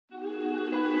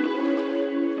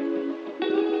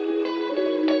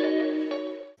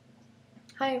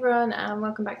Hi everyone and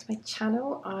welcome back to my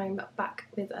channel. I'm back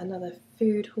with another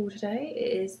food haul today.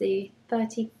 It is the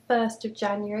 31st of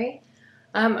January.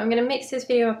 I'm going to mix this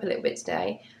video up a little bit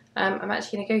today. I'm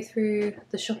actually going to go through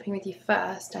the shopping with you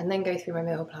first and then go through my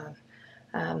meal plan.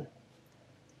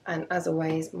 And as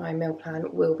always, my meal plan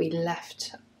will be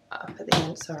left up at the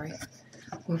end,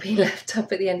 will be left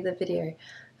up at the end of the video.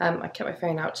 I kept my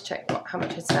phone out to check how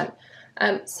much I spent.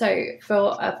 So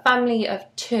for a family of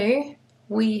two,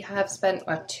 we have spent,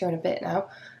 well, 2 and a bit now,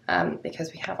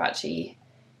 because we have actually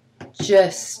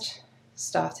just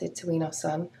started to wean our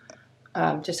son,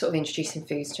 just sort of introducing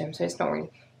foods to him, so it's not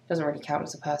really, doesn't really count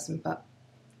as a person, but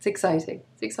it's exciting.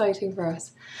 It's exciting for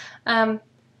us. So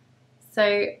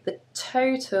the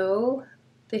total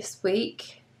this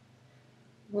week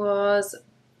was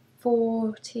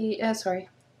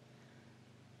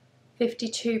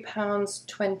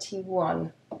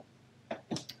 £52.21.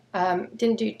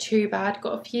 Didn't do too bad,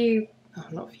 got a few,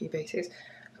 not a few basics,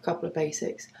 a couple of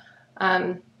basics,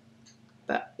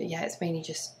 but yeah, it's mainly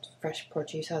just fresh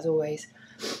produce as always.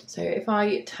 So if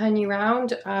I turn you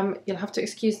around, you'll have to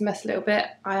excuse the mess a little bit.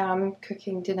 I am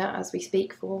cooking dinner as we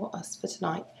speak for us for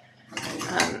tonight,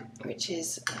 which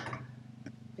is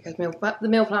because the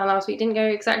meal plan last week didn't go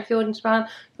exactly according to plan.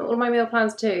 Not all my meal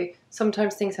plans do.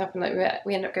 Sometimes things happen, like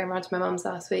we ended up going around to my mum's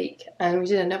last week and we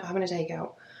did end up having a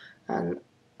takeout, and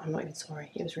I'm not even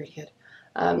sorry, it was really good.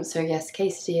 So yes,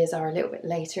 quesadillas are a little bit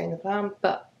later in the plan,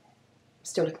 but I'm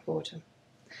still looking forward to them.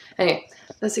 Anyway,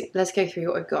 let's go through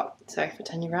what we've got. So if I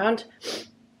turn you around,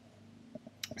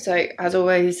 so as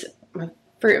always, my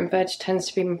fruit and veg tends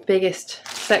to be my biggest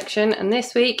section, and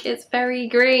this week it's very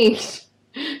green.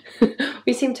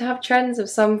 We seem to have trends of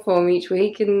some form each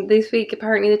week, and this week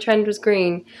apparently the trend was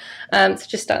green. So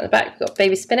just start at the back, we've got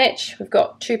baby spinach, we've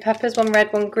got 2 peppers, 1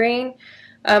 red, 1 green.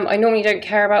 I normally don't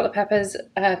care about the peppers,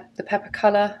 the pepper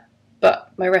colour,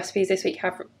 but my recipes this week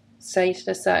have stated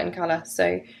a certain colour,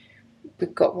 so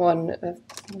we've got 1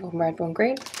 red, 1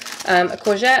 green. A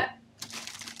courgette,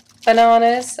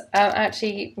 bananas,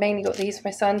 actually mainly got these for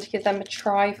my son to give them a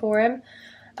try for him.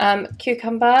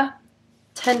 Cucumber,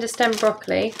 tender stem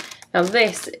broccoli. Now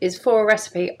this is for a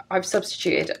recipe I've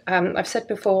substituted. I've said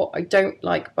before I don't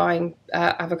like buying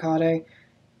avocado,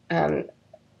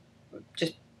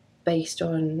 just based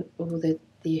on all the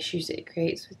issues that it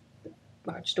creates,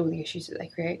 just all the issues that they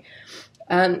create.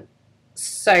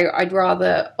 So I'd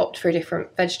rather opt for a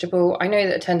different vegetable. I know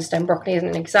that tender stem broccoli isn't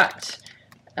an exact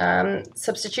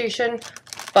substitution,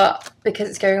 but because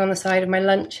it's going on the side of my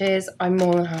lunches, I'm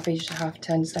more than happy to have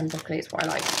tender stem broccoli. It's what I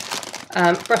like.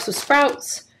 Brussels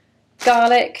sprouts,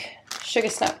 garlic, sugar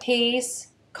snap peas,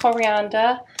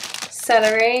 coriander,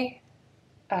 celery,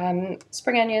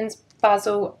 spring onions,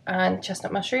 basil and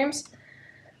chestnut mushrooms.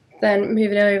 Then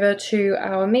moving over to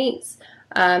our meats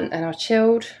and our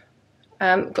chilled.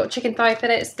 Got chicken thigh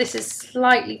fillets. This is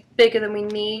slightly bigger than we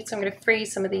need, so I'm going to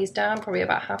freeze some of these down, probably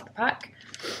about half the pack.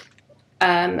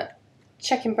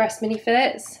 Chicken breast mini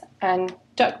fillets and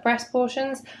duck breast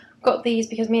portions. Got these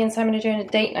because me and Simon are doing a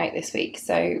date night this week,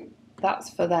 so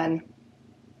that's for then.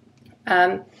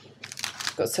 Got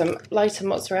some lighter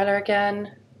mozzarella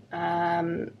again,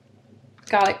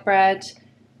 garlic bread,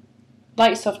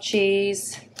 light soft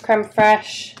cheese, creme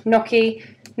fraiche, gnocchi.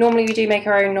 Normally we do make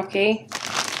our own gnocchi,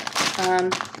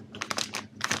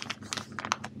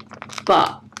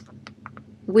 but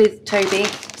with Toby,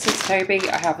 since Toby,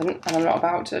 I haven't, and I'm not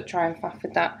about to try and faff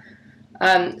with that.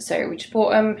 So we just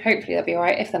bought them. Hopefully they'll be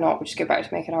alright. If they're not, we'll just go back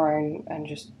to making our own and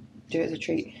just do it as a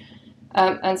treat.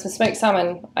 And some smoked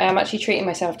salmon. I am actually treating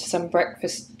myself to some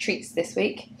breakfast treats this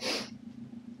week.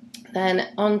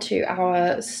 Then on to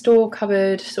our store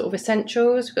cupboard sort of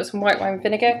essentials. We've got some white wine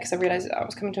vinegar because I realised that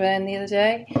was coming to an end the other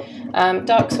day.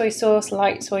 Dark soy sauce,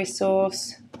 light soy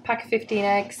sauce, pack of 15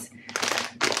 eggs,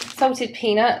 salted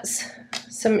peanuts,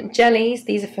 some jellies.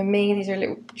 These are for me. These are a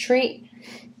little treat.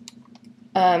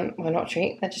 Well, not a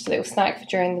treat, they're just a little snack for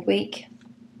during the week.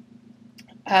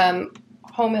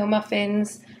 Wholemeal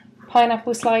muffins,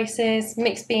 pineapple slices,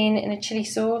 mixed bean in a chilli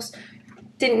sauce.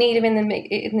 Didn't need them in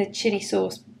the chilli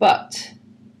sauce, but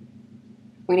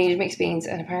we needed mixed beans,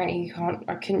 and apparently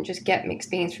I couldn't just get mixed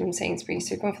beans from Sainsbury,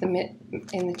 so we're going for them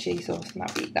in the chilli sauce, and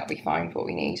that'll be fine for what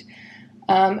we need.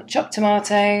 Chopped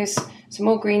tomatoes, some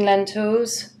more green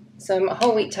lentils, some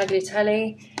whole wheat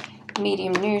tagliatelle,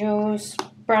 medium noodles,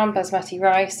 brown basmati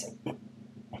rice,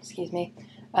 excuse me,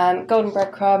 golden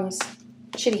breadcrumbs,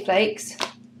 chili flakes.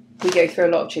 We go through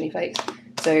a lot of chili flakes,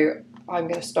 so I'm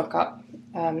going to stock up.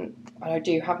 And I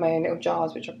do have my own little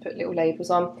jars which I put little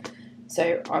labels on.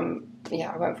 So I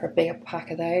went for a bigger pack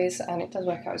of those, and it does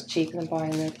work out as cheaper than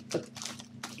buying the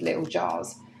little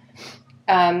jars.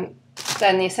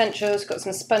 Then the essentials, got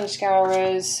some sponge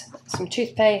scourers, some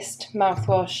toothpaste,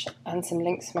 mouthwash, and some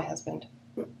links for my husband.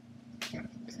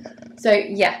 So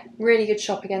yeah, really good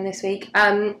shop again this week.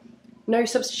 No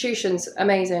substitutions,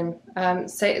 amazing.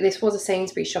 So this was a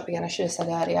Sainsbury shop again, I should have said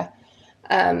earlier.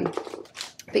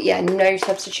 But yeah, no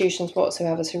substitutions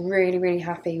whatsoever. So really, really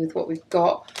happy with what we've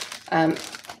got.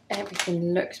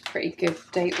 Everything looks pretty good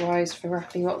date-wise for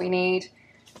roughly what we need.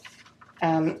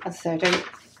 As I say, I don't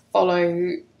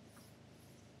follow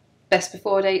best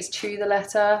before dates to the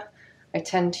letter. I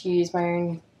tend to use my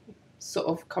own sort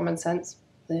of common sense,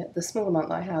 the small amount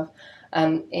that I have,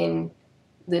 in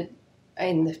the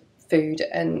food,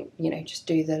 and just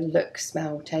do the look,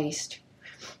 smell, taste,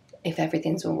 if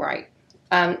everything's all right.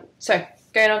 So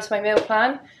going on to my meal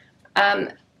plan.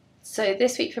 So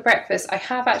this week for breakfast, I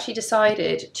have actually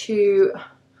decided to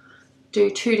do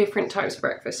 2 different types of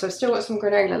breakfast. So I've still got some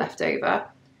granola left over,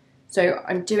 so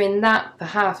I'm doing that for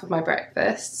half of my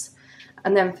breakfasts,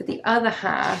 and then for the other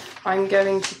half I'm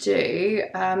going to do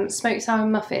smoked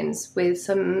salmon muffins with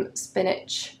some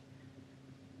spinach.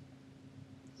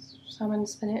 Salmon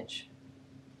spinach.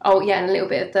 Oh yeah, and a little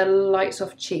bit of the light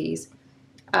soft cheese.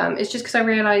 It's just because I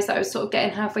realised that I was sort of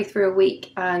getting halfway through a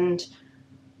week and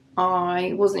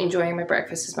I wasn't enjoying my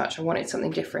breakfast as much. I wanted something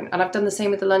different, and I've done the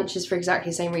same with the lunches for exactly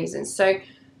the same reasons. So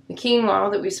the quinoa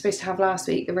that we were supposed to have last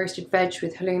week, the roasted veg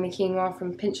with halloumi quinoa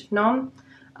from Pinch of Nom,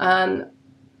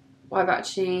 I've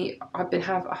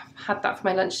had that for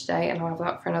my lunch today, and I'll have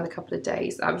that for another couple of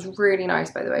days. That was really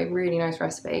nice, by the way, really nice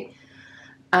recipe.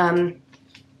 And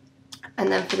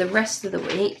then for the rest of the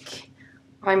week,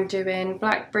 I'm doing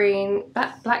black bean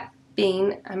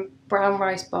and brown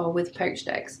rice bowl with poached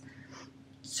eggs.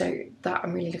 So that,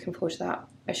 I'm really looking forward to that.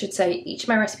 I should say each of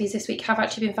my recipes this week have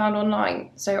actually been found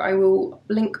online, so I will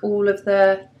link all of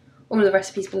the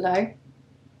recipes below.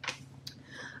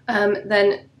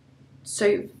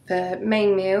 So for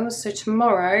main meals, so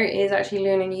tomorrow is actually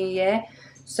Lunar New Year,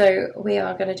 so we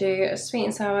are going to do a sweet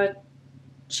and sour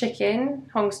chicken,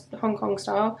 Hong Kong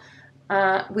style,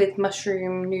 with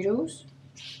mushroom noodles.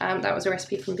 That was a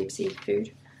recipe from BBC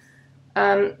Food.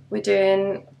 We're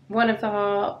doing, one of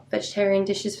our vegetarian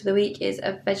dishes for the week is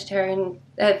a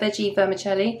veggie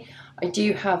vermicelli. I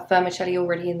do have vermicelli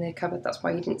already in the cupboard, that's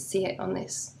why you didn't see it on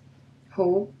this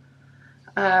haul.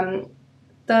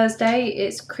 Thursday,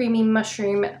 it's creamy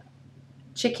mushroom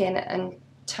chicken and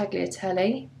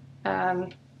tagliatelle.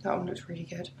 That one looks really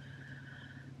good.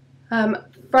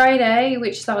 Friday,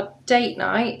 which is our date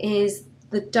night, is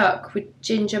the duck with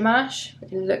ginger mash.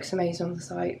 It looks amazing on the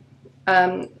site.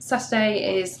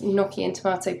 Saturday is gnocchi and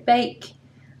tomato bake,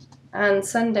 and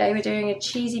Sunday we're doing a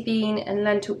cheesy bean and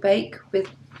lentil bake with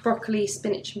broccoli,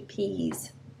 spinach and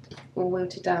peas, all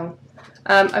wilted down.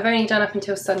 I've only done up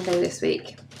until Sunday this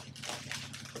week,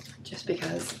 just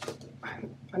because,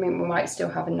 I mean, we might still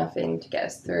have enough in to get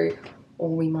us through, or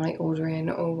we might order in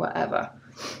or whatever.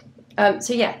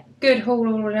 So yeah, good haul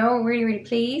all in all, really, really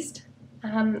pleased.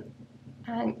 And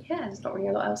yeah, there's not really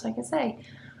a lot else I can say.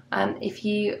 If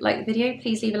you like the video,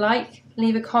 please leave a like,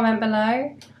 leave a comment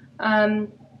below.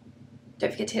 Don't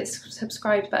forget to hit the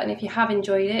subscribe button if you have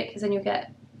enjoyed it, because then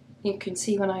you can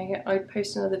see when I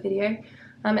post another video.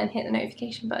 And hit the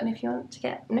notification button if you want to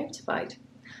get notified.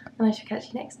 And I shall catch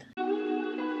you next time.